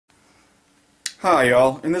Hi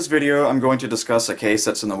y'all. In this video I'm going to discuss a case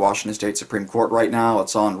that's in the Washington State Supreme Court right now.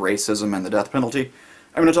 It's on racism and the death penalty.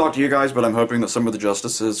 I'm going to talk to you guys, but I'm hoping that some of the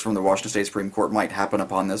justices from the Washington State Supreme Court might happen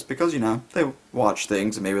upon this because, you know, they watch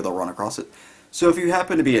things and maybe they'll run across it. So if you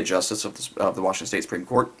happen to be a justice of the Washington State Supreme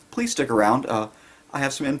Court, please stick around. I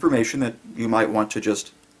have some information that you might want to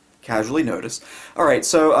just casually notice. Alright,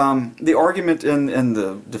 so the argument in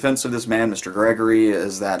the defense of this man, Mr. Gregory,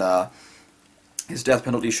 is that his death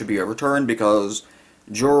penalty should be overturned because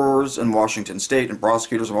jurors in Washington State and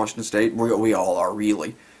prosecutors in Washington State, we all are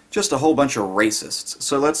really just a whole bunch of racists.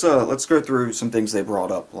 So let's go through some things they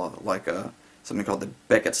brought up, like something called the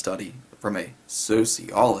Beckett study from a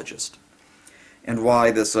sociologist, and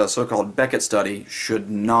why this so-called Beckett study should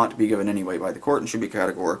not be given any weight by the court and should be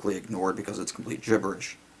categorically ignored because it's complete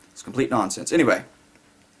gibberish. It's complete nonsense. Anyway,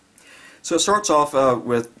 so it starts off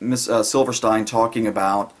with Ms. Silverstein talking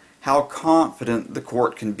about how confident the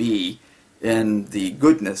court can be in the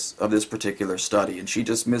goodness of this particular study, and she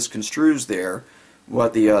just misconstrues there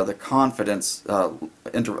what the confidence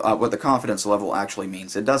level actually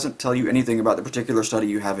means. It doesn't tell you anything about the particular study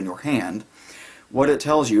you have in your hand. What it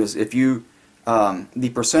tells you is if you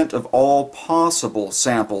the percent of all possible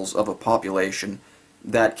samples of a population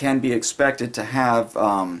that can be expected to have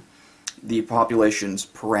the population's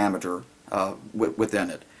parameter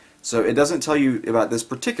within it. So it doesn't tell you about this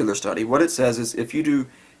particular study. What it says is if you do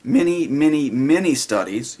many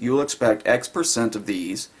studies, you'll expect X percent of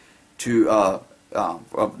these to of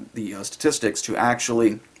the statistics to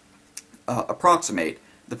actually approximate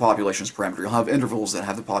the population's parameter. You'll have intervals that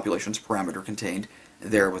have the population's parameter contained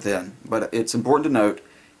there within. But it's important to note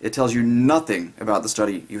it tells you nothing about the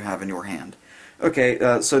study you have in your hand. Okay,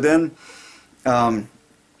 so then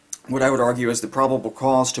what I would argue is the probable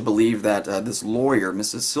cause to believe that this lawyer,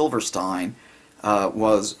 Mrs. Silverstein,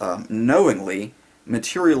 was knowingly,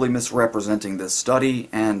 materially misrepresenting this study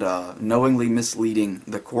and knowingly misleading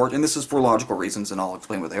the court, and this is for logical reasons, and I'll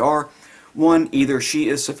explain what they are. One, either she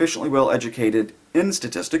is sufficiently well educated in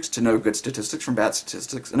statistics to know good statistics from bad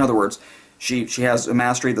statistics. In other words, she has a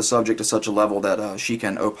mastery of the subject to such a level that she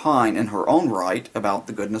can opine in her own right about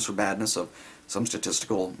the goodness or badness of some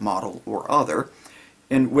statistical model or other,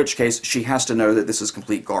 in which case she has to know that this is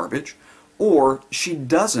complete garbage, or she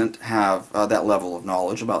doesn't have that level of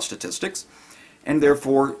knowledge about statistics, and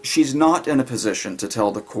therefore she's not in a position to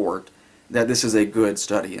tell the court that this is a good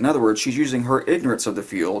study. In other words, she's using her ignorance of the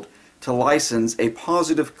field to license a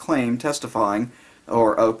positive claim testifying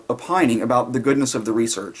or opining about the goodness of the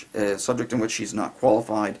research, a subject in which she's not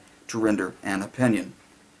qualified to render an opinion.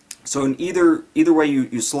 So in either way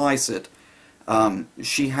you slice it,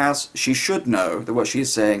 she should know that what she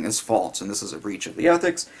is saying is false, and this is a breach of the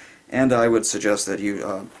ethics, and I would suggest that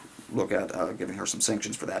you look at giving her some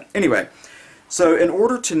sanctions for that. Anyway, so in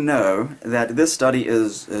order to know that this study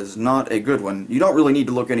is not a good one, you don't really need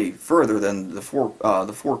to look any further than the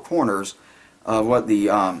four corners of what the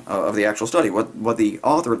actual study, what the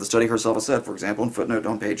author of the study herself has said. For example, in footnote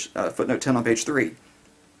 10 on page 3.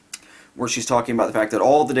 Where she's talking about the fact that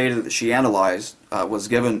all the data that she analyzed was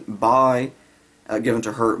given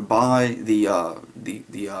to her by the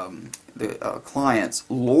client's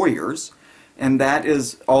lawyers, and that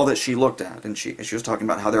is all that she looked at. And she was talking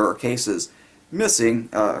about how there are cases missing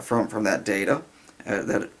from that data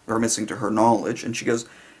that are missing to her knowledge. And she goes,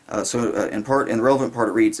 in the relevant part,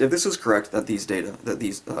 it reads, if this is correct that these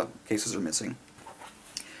cases are missing,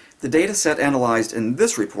 the data set analyzed in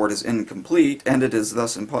this report is incomplete, and it is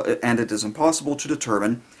thus impossible to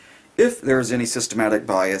determine if there is any systematic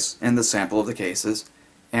bias in the sample of the cases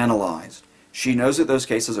analyzed. She knows that those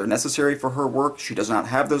cases are necessary for her work. She does not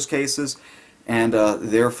have those cases, and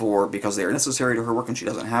therefore, because they are necessary to her work and she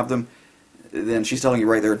doesn't have them, then she's telling you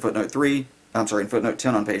right there in footnote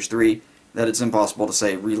 10 on page 3, that it's impossible to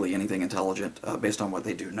say really anything intelligent based on what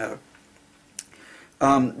they do know.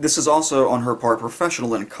 This is also on her part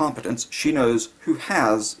professional incompetence. She knows who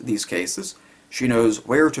has these cases. She knows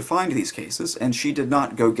where to find these cases, and she did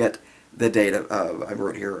not go get the data. I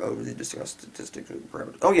wrote here, we discussed statistics.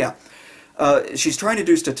 Oh yeah, she's trying to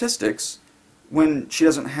do statistics when she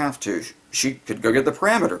doesn't have to. She could go get the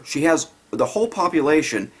parameter. She has the whole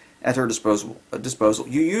population at her disposal.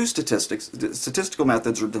 You use statistics. Statistical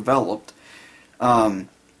methods are developed so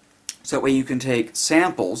that way you can take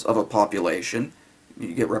samples of a population.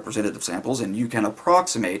 You get representative samples, and you can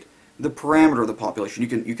approximate the parameter of the population. You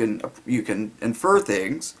can infer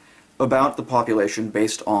things about the population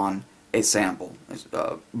based on a sample.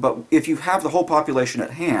 But if you have the whole population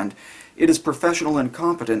at hand, it is professional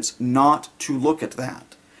incompetence not to look at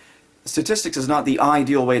that. Statistics is not the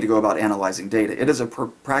ideal way to go about analyzing data. It is a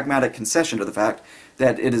pragmatic concession to the fact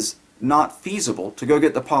that it is not feasible to go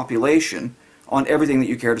get the population on everything that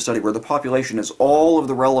you care to study, where the population is all of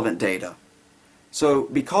the relevant data. So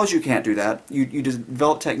because you can't do that, you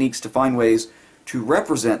develop techniques to find ways to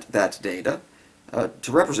represent that data,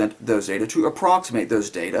 to approximate those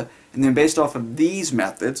data, and then based off of these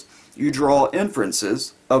methods, you draw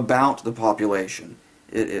inferences about the population.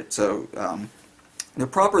 The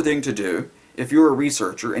proper thing to do, if you're a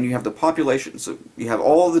researcher and you have the population, so you have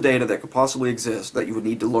all the data that could possibly exist that you would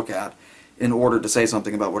need to look at in order to say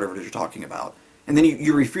something about whatever it is you're talking about, and then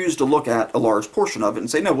you refuse to look at a large portion of it and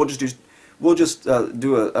say, no, we'll just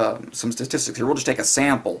do some statistics here. We'll just take a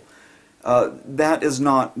sample. That is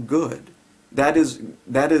not good. That is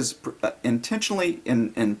intentionally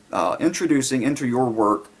introducing into your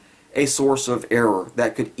work a source of error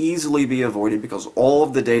that could easily be avoided because all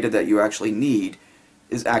of the data that you actually need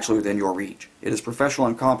is actually within your reach. It is professional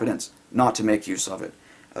incompetence not to make use of it.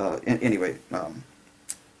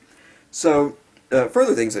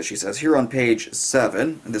 Further things that she says here on page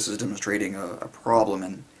 7, and this is demonstrating a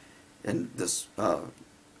problem in this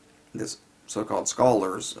so-called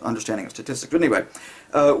scholar's understanding of statistics. But anyway,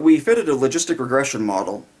 we fitted a logistic regression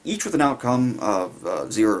model, each with an outcome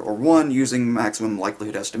of 0 or 1, using maximum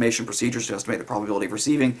likelihood estimation procedures to estimate the probability of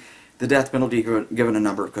receiving the death penalty given a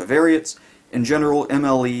number of covariates. In general,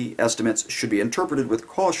 MLE estimates should be interpreted with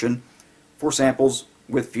caution for samples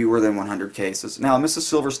with fewer than 100 cases. Now, Mrs.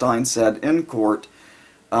 Silverstein said in court,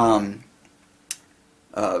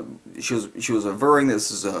 she was averring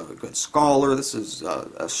this is a good scholar, this is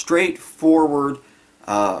a straightforward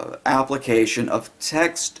application of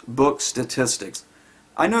textbook statistics.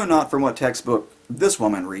 I know not from what textbook this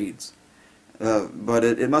woman reads, but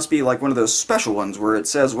it must be like one of those special ones where it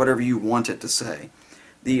says whatever you want it to say.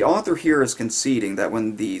 The author here is conceding that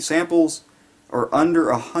when the samples are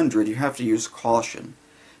under 100, you have to use caution.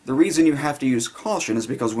 The reason you have to use caution is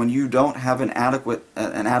because when you don't have an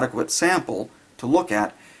adequate sample to look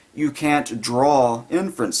at, you can't draw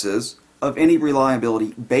inferences of any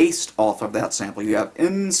reliability based off of that sample. You have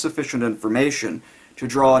insufficient information to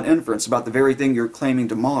draw an inference about the very thing you're claiming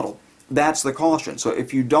to model. That's the caution. So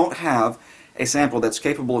if you don't have a sample that's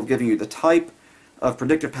capable of giving you the type of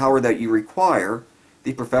predictive power that you require,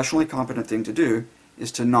 the professionally competent thing to do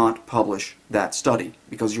is to not publish that study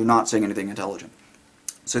because you're not saying anything intelligent.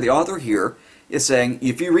 So the author here is saying,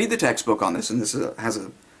 if you read the textbook on this, and this has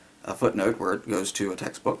a footnote where it goes to a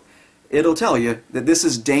textbook, it'll tell you that this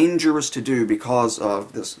is dangerous to do because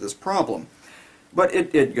of this problem. But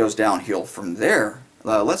it goes downhill from there.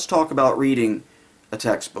 Let's talk about reading a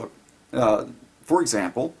textbook. For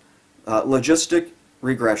example, logistic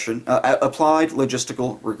regression, applied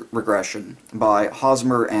logistical regression by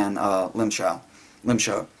Hosmer and Limshow.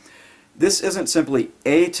 This isn't simply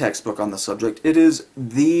a textbook on the subject, it is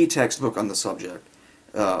the textbook on the subject.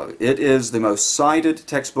 It is the most cited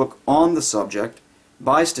textbook on the subject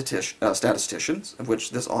by statisticians, of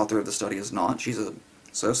which this author of the study is not. She's a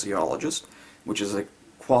sociologist, which is a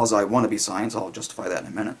quasi-wannabe science. I'll justify that in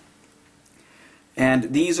a minute.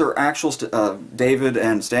 And these are actual, David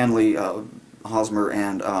and Stanley Hosmer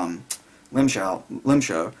and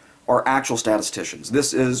Limshow are actual statisticians.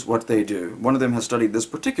 This is what they do. One of them has studied this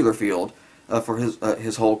particular field for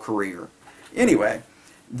his whole career. Anyway,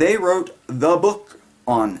 they wrote the book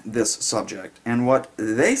on this subject, and what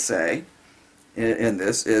they say in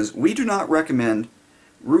this is, we do not recommend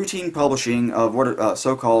routine publishing of what are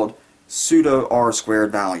so-called pseudo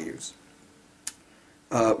R-squared values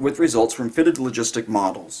with results from fitted logistic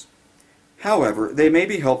models. However, they may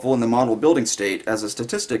be helpful in the model building state as a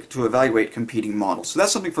statistic to evaluate competing models. So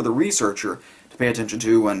that's something for the researcher to pay attention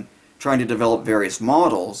to when trying to develop various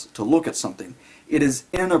models to look at something. It is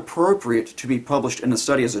inappropriate to be published in a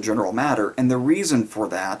study as a general matter, and the reason for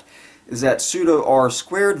that is that pseudo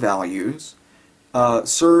R-squared values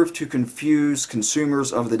serve to confuse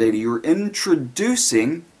consumers of the data. You're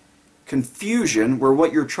introducing confusion where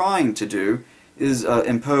what you're trying to do is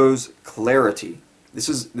impose clarity. This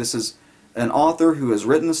is an author who has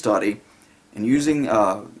written a study and using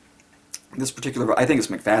this particular, I think it's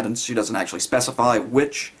McFadden's, she doesn't actually specify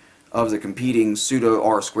which of the competing pseudo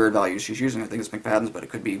R-squared values she's using. I think it's McFadden's, but it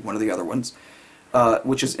could be one of the other ones,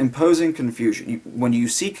 which is imposing confusion. When you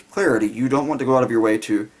seek clarity, you don't want to go out of your way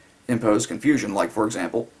to impose confusion, like, for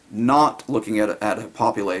example, not looking at a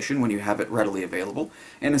population when you have it readily available,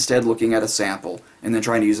 and instead looking at a sample, and then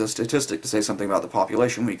trying to use a statistic to say something about the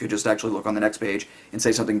population when you could just actually look on the next page and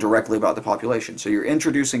say something directly about the population. So you're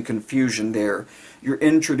introducing confusion there. You're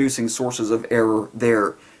introducing sources of error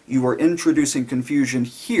there. You are introducing confusion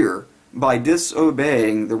here by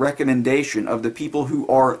disobeying the recommendation of the people who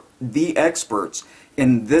are the experts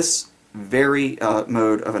in this very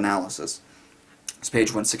mode of analysis. It's page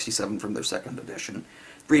 167 from their second edition.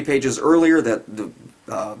 3 pages earlier, that the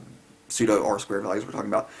pseudo R-squared values we're talking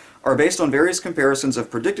about are based on various comparisons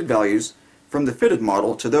of predicted values from the fitted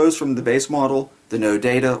model to those from the base model, the no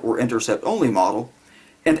data, or intercept-only model,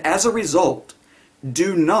 and as a result,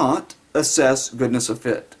 do not assess goodness of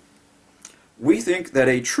fit. We think that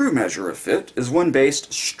a true measure of fit is one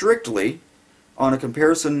based strictly on a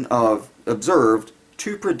comparison of observed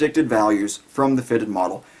to predicted values from the fitted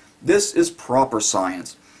model. This is proper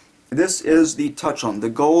science. This is the touchstone, the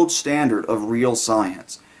gold standard of real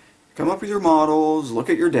science. Come up with your models, look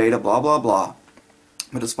at your data, blah, blah, blah.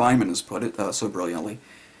 But as Feynman has put it so brilliantly,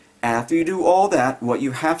 after you do all that, what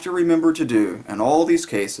you have to remember to do in all these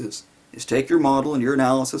cases is take your model and your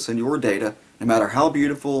analysis and your data, no matter how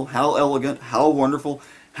beautiful, how elegant, how wonderful,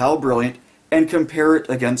 how brilliant, and compare it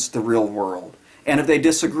against the real world. And if they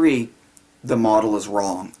disagree, the model is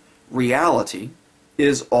wrong. Reality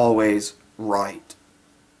is always right.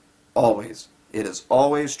 Always. It is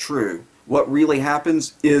always true. What really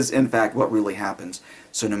happens is, in fact, what really happens.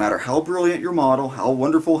 So no matter how brilliant your model, how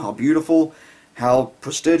wonderful, how beautiful, how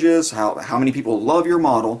prestigious, how many people love your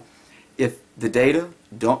model, if the data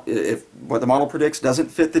if what the model predicts doesn't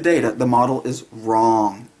fit the data, the model is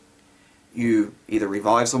wrong. You either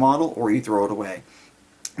revise the model or you throw it away.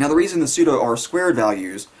 Now the reason the pseudo R-squared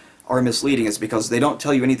values are misleading is because they don't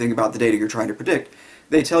tell you anything about the data you're trying to predict.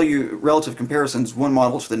 They tell you relative comparisons, one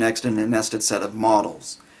model to the next in a nested set of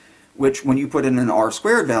models, which when you put in an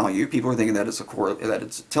R-squared value, people are thinking that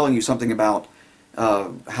it's telling you something about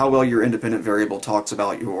how well your independent variable talks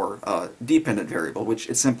about your dependent variable, which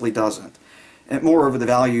it simply doesn't. And moreover, the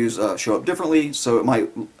values show up differently, so it might,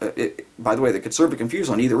 by the way, that could serve to confuse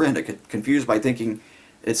on either end. It could confuse by thinking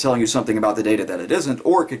it's telling you something about the data that it isn't,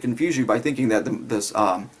 or it could confuse you by thinking that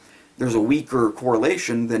there's a weaker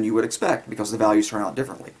correlation than you would expect because the values turn out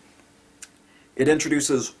differently. It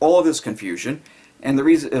introduces all of this confusion, and the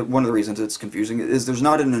reason, one of the reasons it's confusing is there's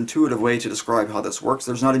not an intuitive way to describe how this works.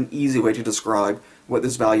 There's not an easy way to describe what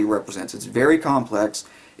this value represents. It's very complex.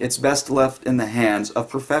 It's best left in the hands of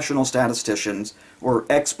professional statisticians or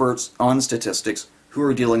experts on statistics who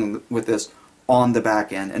are dealing with this on the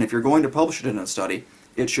back end. And if you're going to publish it in a study,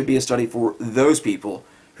 it should be a study for those people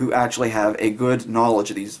who actually have a good knowledge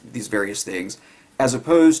of these various things, as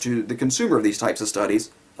opposed to the consumer of these types of studies,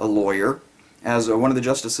 a lawyer. As one of the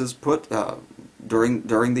justices put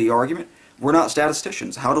during the argument, we're not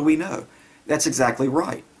statisticians. How do we know? That's exactly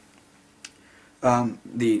right.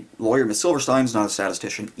 The lawyer, Ms. Silverstein, is not a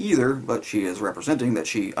statistician either, but she is representing that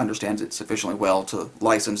she understands it sufficiently well to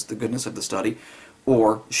license the goodness of the study,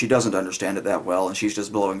 or she doesn't understand it that well and she's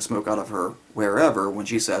just blowing smoke out of her wherever when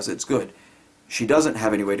she says it's good. She doesn't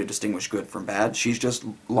have any way to distinguish good from bad. She's just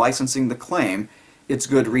licensing the claim it's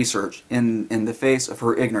good research in the face of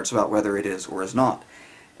her ignorance about whether it is or is not.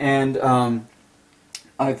 And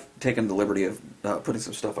I've taken the liberty of putting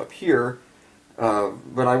some stuff up here.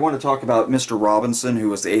 But I want to talk about Mr. Robinson, who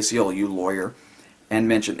was the ACLU lawyer, and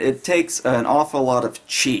mention it takes an awful lot of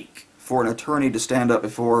cheek for an attorney to stand up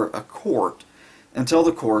before a court and tell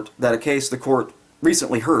the court that a case the court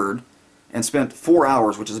recently heard and spent 4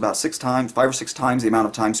 hours, which is about 5 or 6 times the amount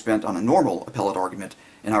of time spent on a normal appellate argument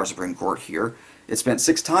in our Supreme Court here. It spent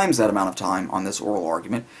 6 times that amount of time on this oral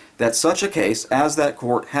argument, that such a case as that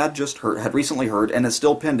court had recently heard, and is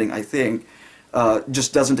still pending, I think,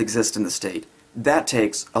 just doesn't exist in the state. That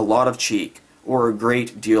takes a lot of cheek or a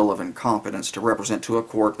great deal of incompetence to represent to a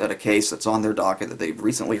court that a case that's on their docket that they've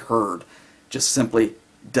recently heard just simply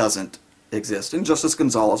doesn't exist. And Justice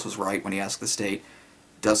Gonzalez was right when he asked the state,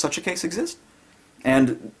 does such a case exist?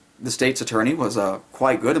 And the state's attorney was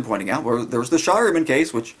quite good in pointing out where there was the Shireman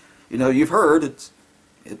case, which, you know, you've heard,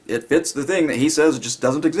 it fits the thing that he says it just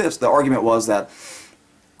doesn't exist. The argument was that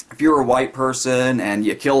if you're a white person and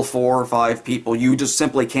you kill 4 or 5 people, you just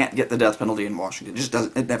simply can't get the death penalty in Washington. It just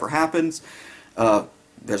doesn't. It never happens.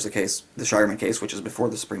 There's the case, the Shireman case, which is before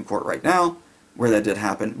the Supreme Court right now, where that did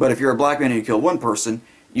happen. But if you're a black man and you kill 1 person,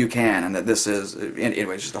 you can, and that this is,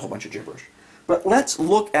 anyway, it's just a whole bunch of gibberish. But let's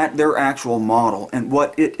look at their actual model and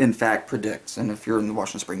what it in fact predicts. And if you're in the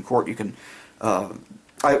Washington Supreme Court, you can,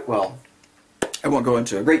 I won't go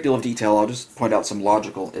into a great deal of detail. I'll just point out some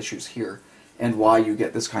logical issues here and why you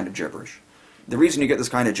get this kind of gibberish. The reason you get this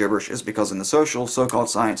kind of gibberish is because in the social, so-called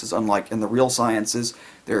sciences, unlike in the real sciences,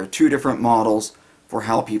 there are 2 different models for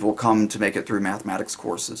how people come to make it through mathematics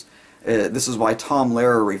courses. This is why Tom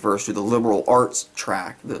Lehrer refers to the liberal arts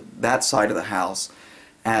track, that side of the house,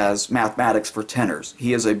 as mathematics for tenors.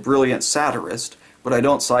 He is a brilliant satirist, but I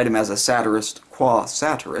don't cite him as a satirist qua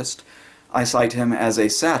satirist. I cite him as a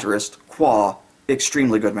satirist qua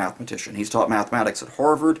extremely good mathematician. He's taught mathematics at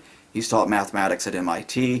Harvard, he's taught mathematics at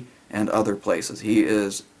MIT, and other places. He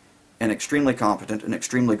is an extremely competent and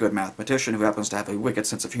extremely good mathematician who happens to have a wicked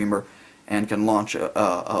sense of humor and can launch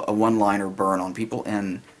a one-liner burn on people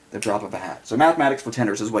in the drop of a hat. So mathematics for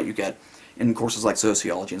tenors is what you get in courses like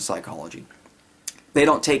sociology and psychology. They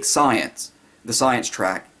don't take science, the science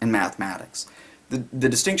track, in mathematics. The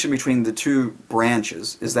distinction between the two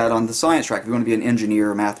branches is that on the science track, if you want to be an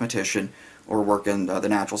engineer, a mathematician, or work in the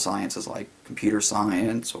natural sciences like computer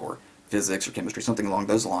science or physics or chemistry, something along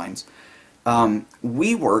those lines,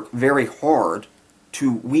 we work very hard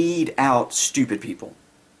to weed out stupid people.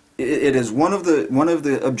 It is one of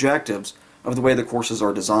the objectives of the way the courses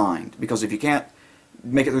are designed, because if you can't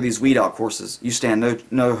make it through these weed out courses, you stand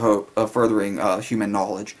no hope of furthering human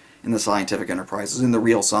knowledge in the scientific enterprises, in the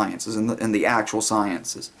real sciences, in the actual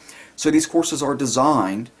sciences. So these courses are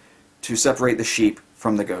designed to separate the sheep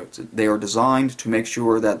from the goats. They are designed to make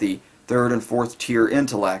sure that the third and fourth tier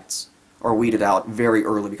intellects are weeded out very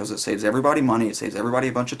early, because it saves everybody money, it saves everybody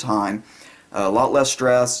a bunch of time, a lot less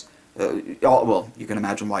stress. Well, you can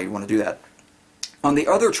imagine why you want to do that. On the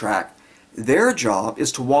other track, their job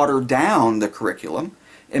is to water down the curriculum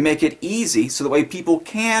and make it easy so that way people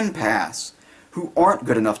can pass who aren't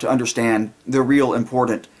good enough to understand the real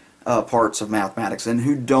important parts of mathematics and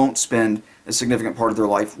who don't spend a significant part of their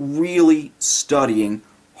life really studying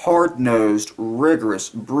hard-nosed, rigorous,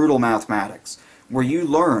 brutal mathematics, where you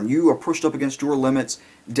learn, you are pushed up against your limits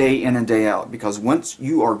day in and day out. Because once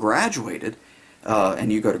you are graduated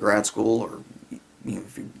and you go to grad school, or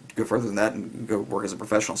if you go further than that and you go work as a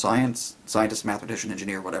professional scientist, mathematician,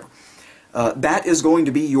 engineer, whatever, that is going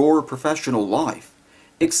to be your professional life.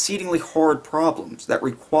 Exceedingly hard problems that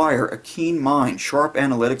require a keen mind, sharp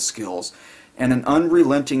analytic skills, and an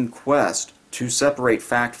unrelenting quest to separate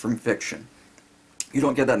fact from fiction. You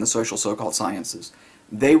don't get that in the social so-called sciences.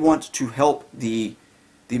 They want to help the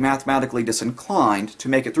mathematically disinclined to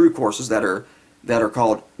make it through courses that are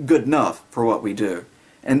called good enough for what we do.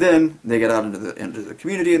 And then they get out into the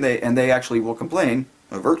community and they actually will complain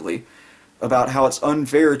overtly about how it's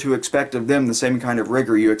unfair to expect of them the same kind of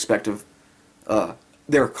rigor you expect of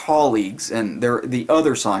their colleagues and the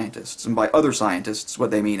other scientists. And by other scientists,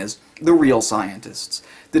 what they mean is the real scientists.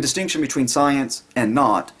 The distinction between science and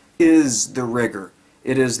not is the rigor.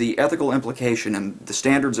 It is the ethical implication and the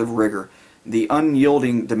standards of rigor, the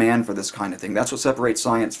unyielding demand for this kind of thing. That's what separates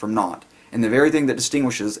science from not. And the very thing that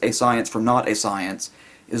distinguishes a science from not a science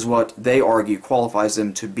is what they argue qualifies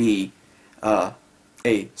them to be a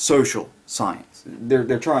social science.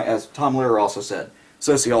 They're trying, as Tom Lehrer also said,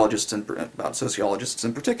 about sociologists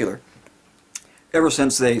in particular, ever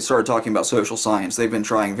since they started talking about social science, they've been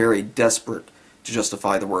trying very desperate to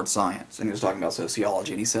justify the word science. And he was talking about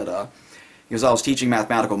sociology, and he said, I was teaching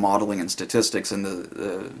mathematical modeling and statistics in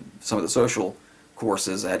some of the social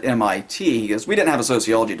courses at MIT. He goes, we didn't have a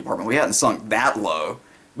sociology department. We hadn't sunk that low.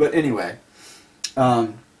 But anyway,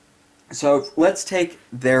 so let's take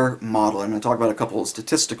their model. I'm going to talk about a couple of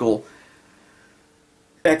statistical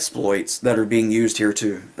exploits that are being used here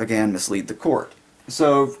to, again, mislead the court.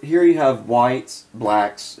 So here you have whites,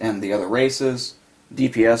 blacks, and the other races.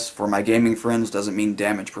 DPS, for my gaming friends, doesn't mean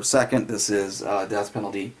damage per second. This is death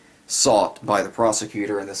penalty sought by the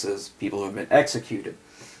prosecutor, and this is people who have been executed.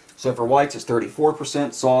 So for whites, it's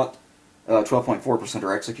 34% sought, 12.4%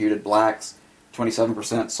 are executed. Blacks,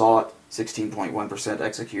 27% sought, 16.1%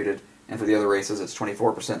 executed. And for the other races, it's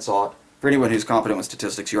 24% sought. For anyone who's competent with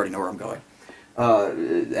statistics, you already know where I'm going.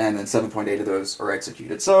 And then 7.8 of those are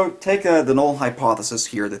executed. So take the null hypothesis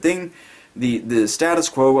here. The status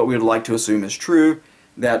quo, what we would like to assume is true,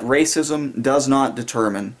 that racism does not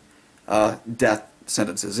determine death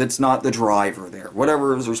sentences. It's not the driver there.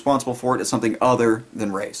 Whatever is responsible for it is something other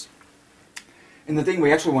than race. And the thing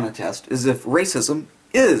we actually want to test is if racism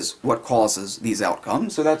is what causes these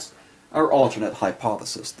outcomes. So that's our alternate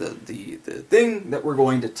hypothesis, the thing that we're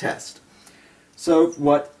going to test. So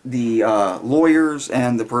what the lawyers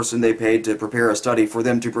and the person they paid to prepare a study for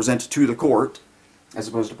them to present to the court, as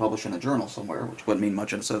opposed to publish in a journal somewhere, which wouldn't mean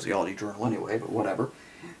much in a sociology journal anyway, but whatever,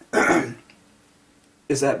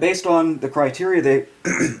 is that based on the criteria they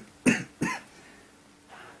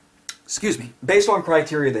excuse me, based on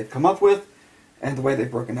criteria they've come up with and the way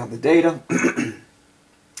they've broken down the data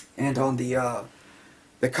and on the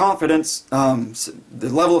confidence, the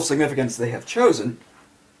level of significance they have chosen.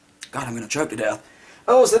 God, I'm going to choke to death.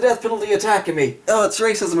 Oh, it's the death penalty attacking me. Oh, it's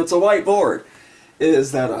racism, it's a whiteboard.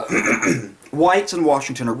 Is that whites in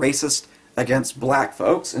Washington are racist against black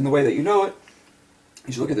folks, and the way that you know it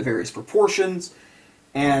is you look at the various proportions,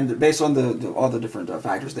 And based on all the different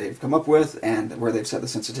factors they've come up with and where they've set the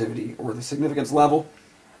sensitivity or the significance level,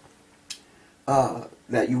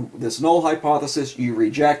 this null hypothesis, you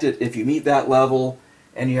reject it if you meet that level,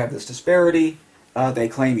 and you have this disparity. They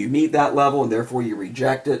claim you meet that level, and therefore you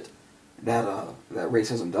reject it. That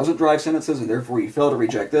racism doesn't drive sentences, and therefore you fail to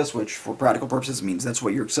reject this, which for practical purposes means that's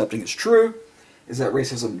what you're accepting is true, is that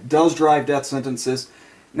racism does drive death sentences.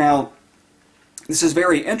 Now, this is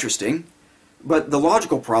very interesting, but the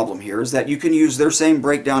logical problem here is that you can use their same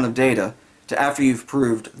breakdown of data to, after you've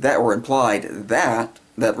proved that or implied that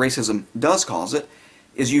racism does cause it,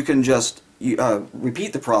 is you can just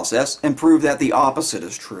repeat the process and prove that the opposite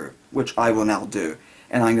is true, which I will now do.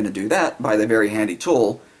 And I'm going to do that by the very handy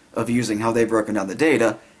tool of using how they've broken down the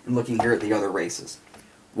data and looking here at the other races.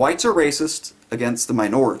 Whites are racist against the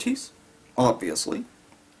minorities, obviously.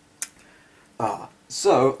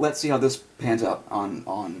 So let's see how this pans out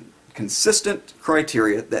on consistent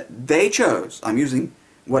criteria that they chose. I'm using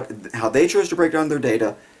how they chose to break down their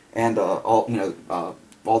data and all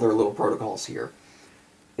their little protocols here.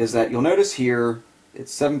 Is that you'll notice here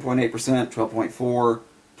it's 7.8%, 12.4,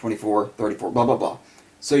 24, 34, blah blah blah.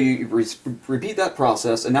 So you repeat that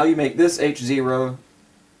process, and now you make this H0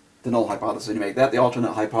 the null hypothesis, and you make that the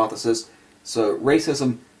alternate hypothesis. So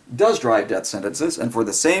racism does drive death sentences, and for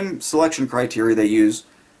the same selection criteria they use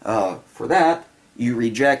for that, you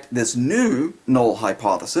reject this new null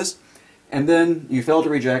hypothesis, and then you fail to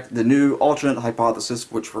reject the new alternate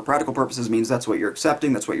hypothesis, which for practical purposes means that's what you're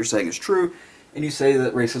accepting, that's what you're saying is true, and you say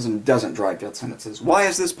that racism doesn't drive death sentences. Why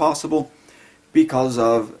is this possible? Because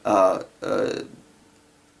of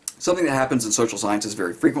something that happens in social sciences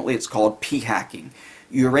very frequently. It's called p-hacking.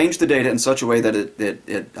 You arrange the data in such a way that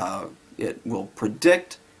it will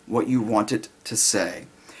predict what you want it to say.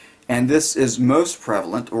 And this is most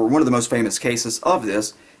prevalent, or one of the most famous cases of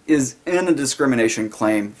this, is in a discrimination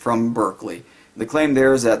claim from Berkeley. The claim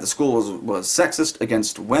there is that the school was sexist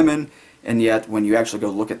against women, and yet when you actually go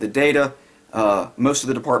look at the data, most of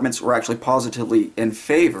the departments were actually positively in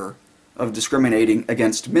favor of discriminating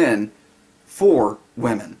against men for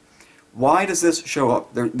women. Why does this show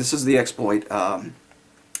up? This is the exploit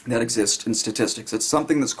that exists in statistics. It's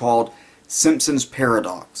something that's called Simpson's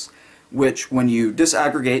paradox, which when you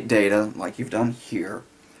disaggregate data, like you've done here,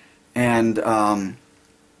 and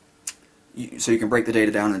so you can break the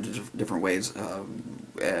data down into different ways,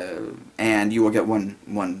 and you will get one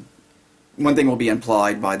thing will be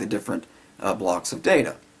implied by the different blocks of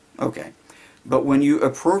data. Okay, but when you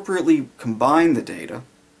appropriately combine the data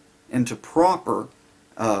into proper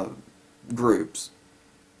groups,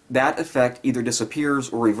 that effect either disappears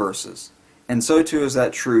or reverses. And so too is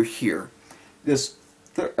that true here. This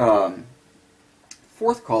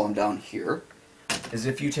fourth column down here is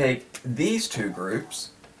if you take these two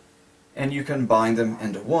groups and you combine them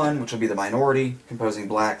into one, which will be the minority composing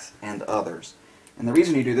blacks and others. And the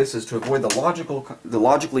reason you do this is to avoid the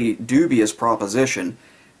logically dubious proposition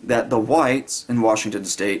that the whites in Washington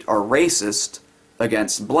State are racist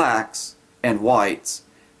against blacks and whites.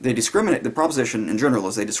 They discriminate. The proposition in general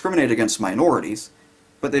is they discriminate against minorities,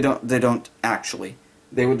 but they don't actually.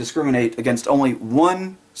 They would discriminate against only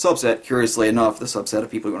one subset, curiously enough, the subset of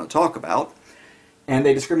people we want to talk about, and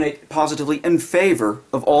they discriminate positively in favor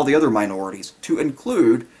of all the other minorities, to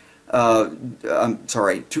include,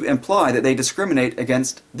 to imply that they discriminate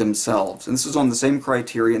against themselves. And this is on the same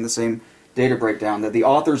criteria and the same data breakdown that the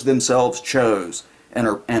authors themselves chose and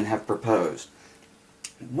have proposed.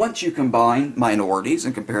 Once you combine minorities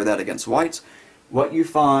and compare that against whites, what you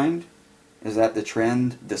find is that the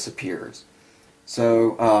trend disappears.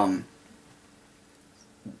 So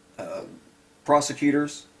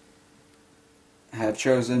prosecutors have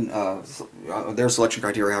chosen their selection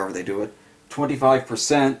criteria, however they do it,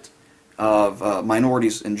 25% of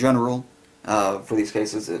minorities in general for these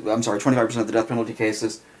cases. I'm sorry, 25% of the death penalty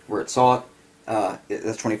cases where it's sought.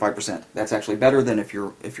 That's 25%. That's actually better than if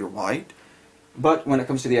you're white. But when it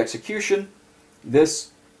comes to the execution,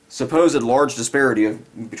 this supposed large disparity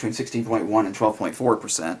of between 16.1 and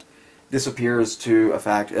 12.4% disappears to a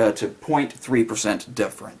fact to 0.3%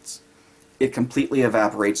 difference. It completely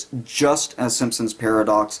evaporates, just as Simpson's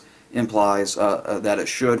paradox implies that it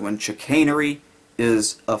should when chicanery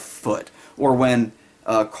is afoot, or when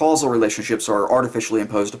causal relationships are artificially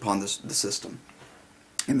imposed upon the system.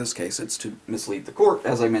 In this case, it's to mislead the court,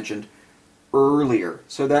 as I mentioned earlier.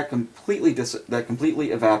 So that completely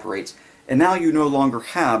evaporates, and now you no longer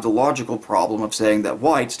have the logical problem of saying that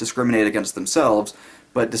whites discriminate against themselves,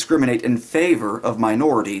 but discriminate in favor of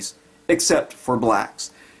minorities, except for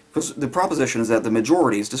blacks. Because the proposition is that the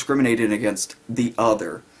majority is discriminating against the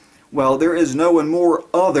other. Well, there is no one more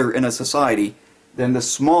other in a society than the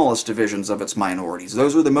smallest divisions of its minorities.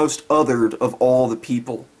 Those are the most othered of all the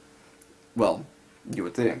people. Well, you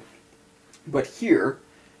would think. But here,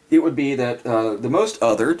 it would be that the most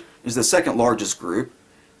othered is the second largest group,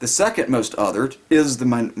 the second most othered is the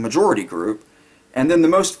majority group, and then the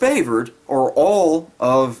most favored are all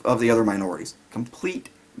of the other minorities. Complete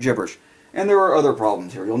gibberish. And there are other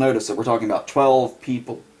problems here. You'll notice that we're talking about 12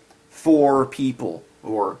 people, 4 people,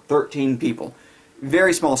 or 13 people.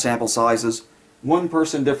 Very small sample sizes. One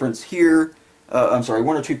person difference here, I'm sorry,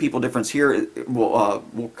 1 or 2 people difference here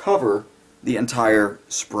will cover the entire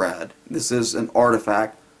spread. This is an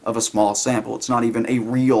artifact of a small sample. It's not even a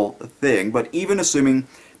real thing. But even assuming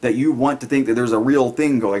that you want to think that there's a real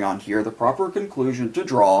thing going on here, the proper conclusion to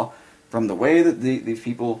draw from the way that these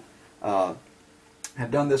people have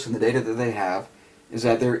done this and the data that they have is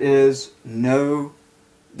that there is no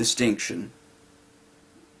distinction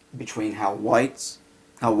between how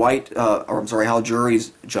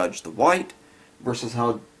juries judge the white versus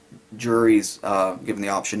how juries, given the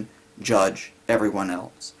option, judge everyone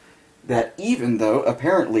else. That even though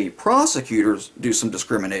apparently prosecutors do some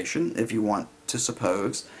discrimination, if you want to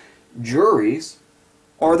suppose, juries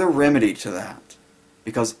are the remedy to that.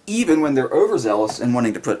 Because even when they're overzealous in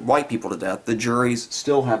wanting to put white people to death, the juries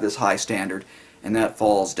still have this high standard, and that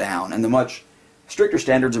falls down. And the much stricter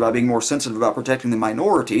standards about being more sensitive about protecting the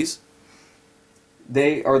minorities,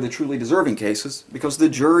 they are the truly deserving cases, because the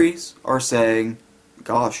juries are saying,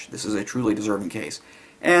 gosh, this is a truly deserving case.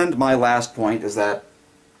 And my last point is that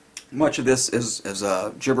much of this is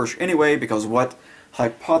gibberish anyway, because what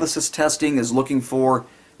hypothesis testing is looking for,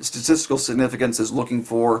 statistical significance is looking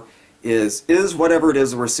for, is whatever it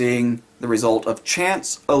is that we're seeing the result of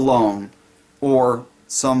chance alone, or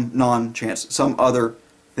some non-chance, some other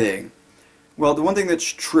thing. Well, the one thing that's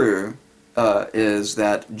true is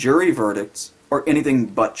that jury verdicts are anything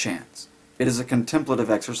but chance. It is a contemplative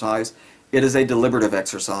exercise. It is a deliberative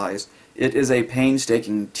exercise. It is a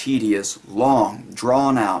painstaking, tedious, long,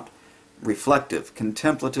 drawn-out, reflective,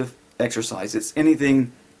 contemplative exercise. It's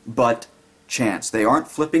anything but chance. They aren't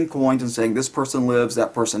flipping coins and saying this person lives,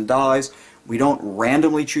 that person dies. We don't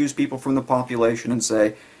randomly choose people from the population and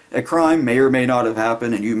say a crime may or may not have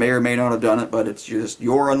happened and you may or may not have done it, but it's just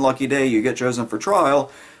your unlucky day, you get chosen for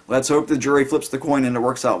trial. Let's hope the jury flips the coin and it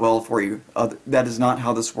works out well for you. That is not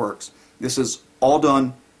how this works. This is all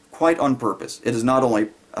done quite on purpose. It is not only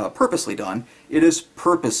purposely done, it is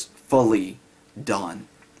purposefully done.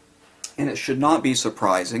 And it should not be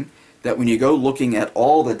surprising that when you go looking at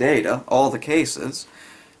all the data, all the cases,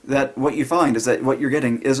 that what you find is that what you're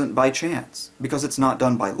getting isn't by chance. Because it's not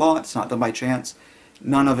done by law, it's not done by chance,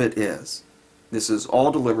 none of it is. This is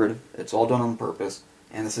all deliberative, it's all done on purpose,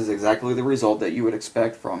 and this is exactly the result that you would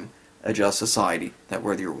expect from a just society. That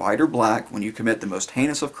whether you're white or black, when you commit the most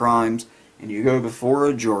heinous of crimes and you go before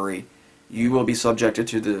a jury, you will be subjected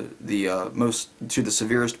to the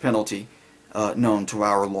severest penalty known to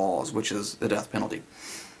our laws, which is the death penalty.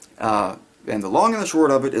 And the long and the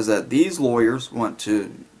short of it is that these lawyers want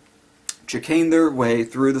to chicane their way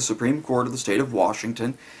through the Supreme Court of the state of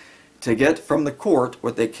Washington to get from the court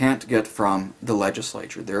what they can't get from the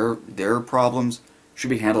legislature. Their problems should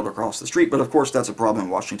be handled across the street, but of course that's a problem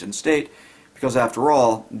in Washington state, because after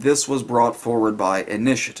all, this was brought forward by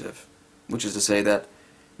initiative, which is to say that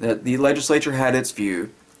the legislature had its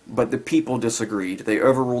view, but the people disagreed. They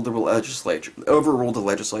overruled the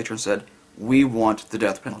legislature and said, we want the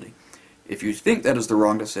death penalty. If you think that is the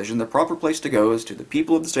wrong decision, the proper place to go is to the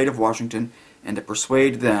people of the state of Washington and to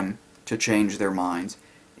persuade them to change their minds.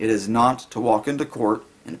 It is not to walk into court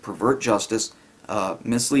and pervert justice,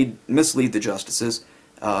 mislead the justices,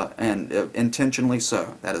 and intentionally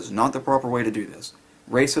so. That is not the proper way to do this.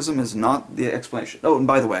 Racism is not the explanation. Oh, and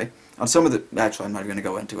by the way, on some of the... Actually, I'm not going to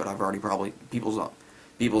go into it. I've already probably... People's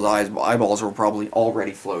eyeballs are probably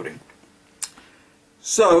already floating.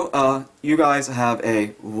 So, you guys have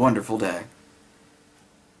a wonderful day.